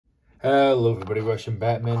Hello everybody, Russian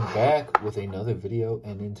Batman back with another video,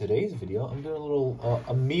 and in today's video I'm doing a little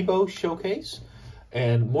amiibo showcase,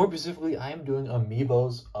 and more specifically I am doing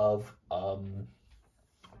amiibos of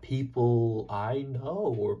people I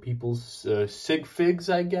know, or people's sig figs,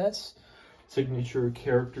 I guess, signature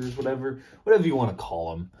characters, whatever you want to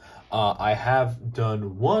call them. I have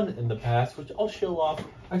done one in the past, which I'll show off.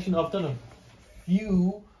 Actually, no, I've done a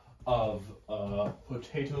few of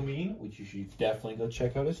Potato Mean, which you should definitely go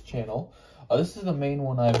check out his channel. This is the main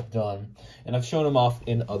one I've done, and I've shown him off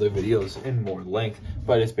in other videos in more length,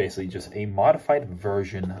 but it's basically just a modified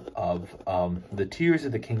version of the Tears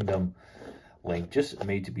of the Kingdom Link, just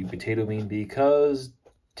made to be Potato Mean, because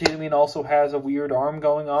Potato Mean also has a weird arm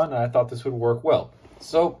going on, and I thought this would work well.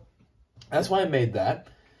 So that's why I made that.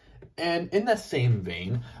 And in that same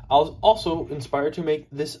vein, I was also inspired to make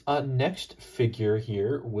this next figure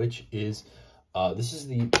here, which is, this is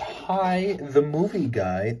the Ty the Movie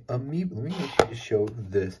Guy amiibo. Let me just show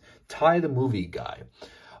this. Ty the Movie Guy.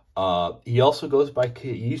 He also goes by,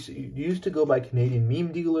 he used to go by Canadian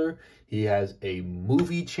Meme Dealer. He has a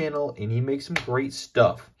movie channel, and he makes some great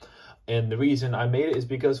stuff. And the reason I made it is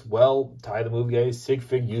because, well, Ty the Movie Guy, sig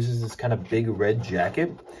fig, uses this kind of big red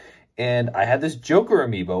jacket. And I had this Joker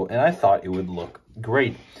amiibo, and I thought it would look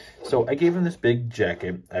great. So I gave him this big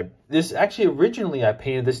jacket. Originally, I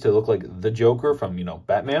painted this to look like the Joker from, you know,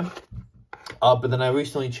 Batman. But then I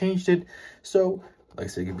recently changed it. So, like I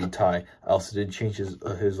said, it could be Ty. I also did change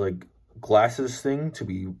his like, glasses thing to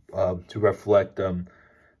be, to reflect,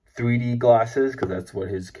 3D glasses, because that's what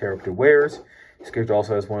his character wears. His character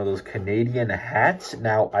also has one of those Canadian hats.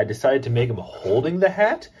 Now, I decided to make him holding the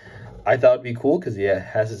hat. I thought it'd be cool because he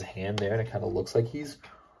has his hand there, and it kind of looks like he's,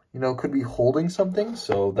 you know, could be holding something.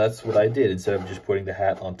 So that's what I did, instead of just putting the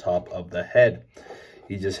hat on top of the head.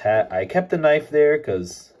 I kept the knife there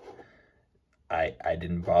because I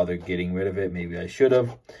didn't bother getting rid of it. Maybe I should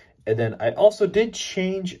have. And then I also did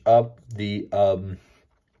change up the,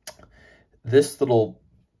 this little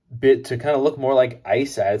bit to kind of look more like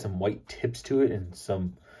ice. I had some white tips to it and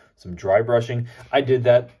some dry brushing. I did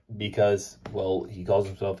that because, well, he calls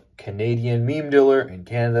himself Canadian Meme Dealer, and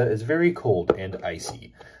Canada is very cold and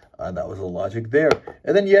icy. That was the logic there.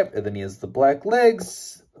 And then, and then he has the black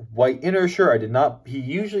legs, white inner shirt. He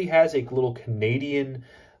usually has a little Canadian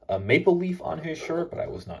maple leaf on his shirt, but I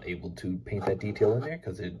was not able to paint that detail in there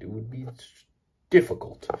because it would be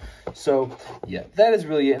difficult. So, yeah, that is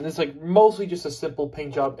really it. And it's like mostly just a simple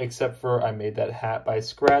paint job, except for I made that hat by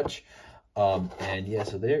scratch. And yeah,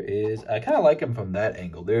 so there is, I kind of like him from that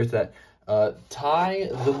angle. There's that, Ty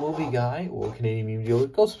the Movie Guy, or Canadian Meme Dealer.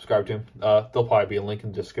 Go subscribe to him. There'll probably be a link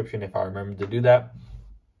in the description if I remember to do that.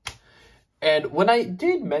 And when I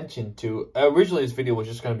did mention to, originally this video was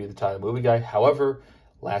just going to be the Ty the Movie Guy. However,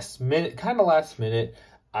 last minute,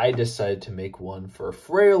 I decided to make one for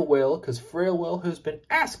Frail Whale, because Frail Whale has been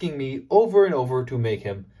asking me over and over to make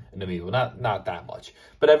him an amiibo. Not that much,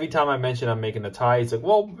 but every time I mention I'm making a Ty, he's like,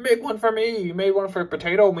 well, make one for me. You made one for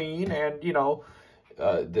Potato Mean, and, you know,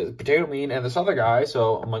 the Potato Mean and this other guy.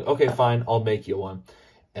 So I'm like, okay, fine, I'll make you one.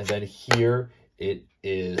 And then here it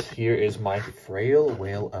is. Here is my Frail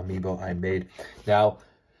Whale amiibo I made. Now,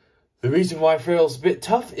 the reason why Frail's a bit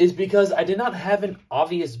tough is because I did not have an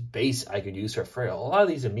obvious base I could use for Frail. A lot of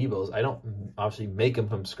these amiibos, I don't obviously make them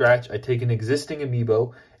from scratch. I take an existing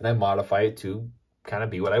amiibo and I modify it to kind of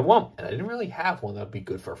be what I want. And I didn't really have one that would be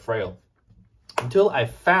good for Frail until I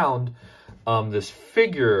found this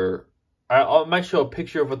figure. I might show a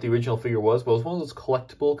picture of what the original figure was, but it was one of those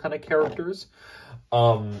collectible kind of characters.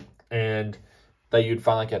 And that you'd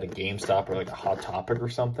find like at a GameStop or like a Hot Topic or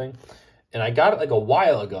something. And I got it like a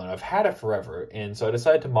while ago, and I've had it forever. And so I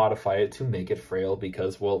decided to modify it to make it Frail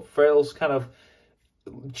because, well, Frail's kind of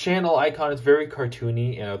channel icon is very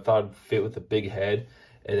cartoony, and I thought it'd fit with a big head.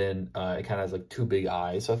 And then it kind of has like two big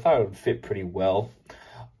eyes, so I thought it would fit pretty well.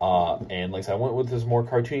 And like I said, I went with this more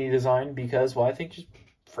cartoony design because, well, I think just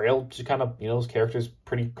Frail just kind of, you know, his character's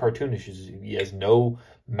pretty cartoonish. He has no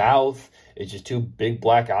mouth. It's just two big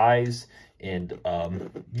black eyes. And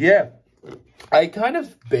yeah, I kind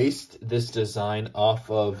of based this design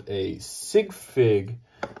off of a sig fig.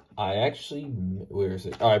 Where is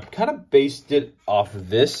it? I kind of based it off of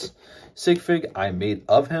this sig fig I made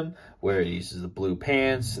of him, where he uses the blue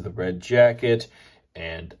pants, the red jacket,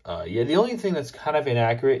 and yeah, the only thing that's kind of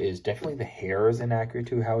inaccurate is definitely the hair is inaccurate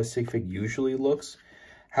to how a sig fig usually looks.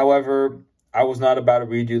 However, I was not about to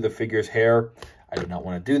redo the figure's hair. I did not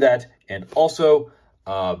want to do that. And also,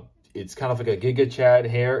 it's kind of like a Giga Chad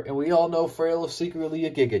hair, and we all know Frail is secretly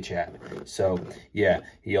a Giga Chad. So, yeah,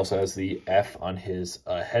 he also has the F on his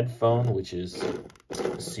headphone, which is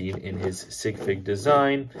seen in his sig fig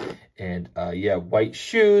design. And yeah, white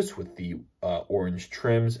shoes with the orange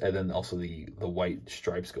trims, and then also the white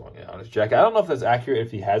stripes going on his jacket. I don't know if that's accurate, if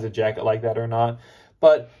he has a jacket like that or not,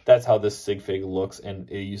 but that's how this sig fig looks, and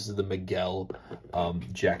it uses the Miguel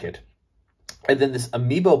jacket. And then this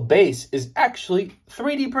amiibo base is actually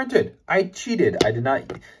 3D printed. I cheated. I did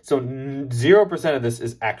not. So 0% of this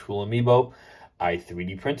is actual amiibo. I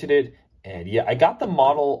 3D printed it. And yeah, I got the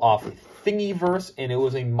model off Thingiverse, and it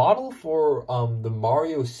was a model for the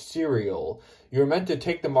Mario cereal. You're meant to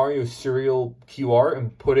take the Mario cereal QR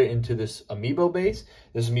and put it into this amiibo base.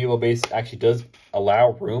 This amiibo base actually does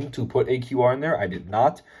allow room to put a QR in there. I did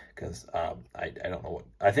not, because I don't know what.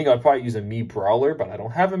 I think I'd probably use a Mii Brawler, but I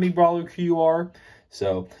don't have a Mii Brawler QR.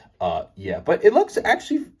 So yeah, but it looks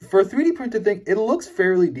actually, for a 3D printed thing, it looks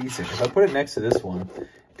fairly decent. If I put it next to this one,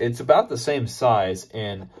 it's about the same size,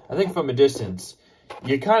 and I think from a distance,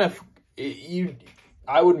 you kind of,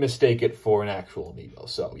 I would mistake it for an actual amiibo.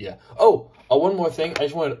 So yeah. Oh, one more thing. I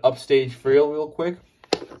just wanted to upstage Frail real quick.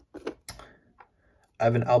 I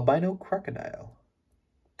have an albino crocodile.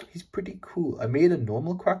 He's pretty cool. I made a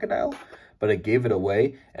normal crocodile, but I gave it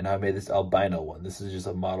away, and I made this albino one. This is just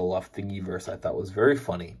a model off Thingiverse I thought was very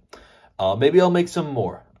funny. Maybe I'll make some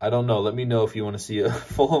more. I don't know. Let me know if you want to see a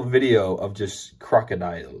full video of just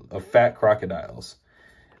fat crocodiles.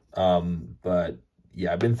 But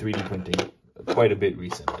yeah, I've been 3D printing quite a bit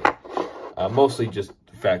recently. Mostly just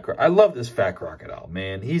fat. I love this fat crocodile,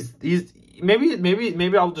 man. He's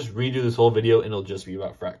maybe I'll just redo this whole video and it'll just be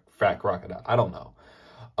about fat crocodile. I don't know.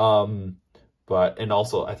 And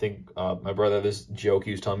also I think my brother, this joke,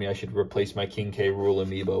 he was telling me I should replace my King K. Rool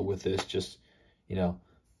amiibo with this. Just, you know,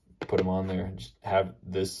 put him on there and just have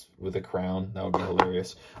this with a crown. That would be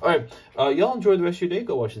hilarious. All right, y'all enjoy the rest of your day.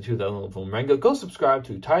 Go watch the 2011 film manga. Go subscribe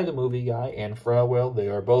to Ty the Movie Guy and Frail. They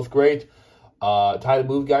are both great. Ty the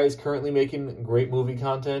Movie Guy is currently making great movie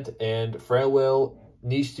content, and Frail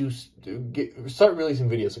needs to start releasing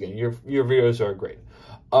videos again. Your videos are great.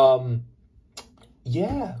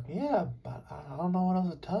 Yeah, but I don't know what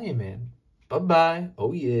else to tell you, man. Bye-bye.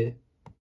 Oh, yeah.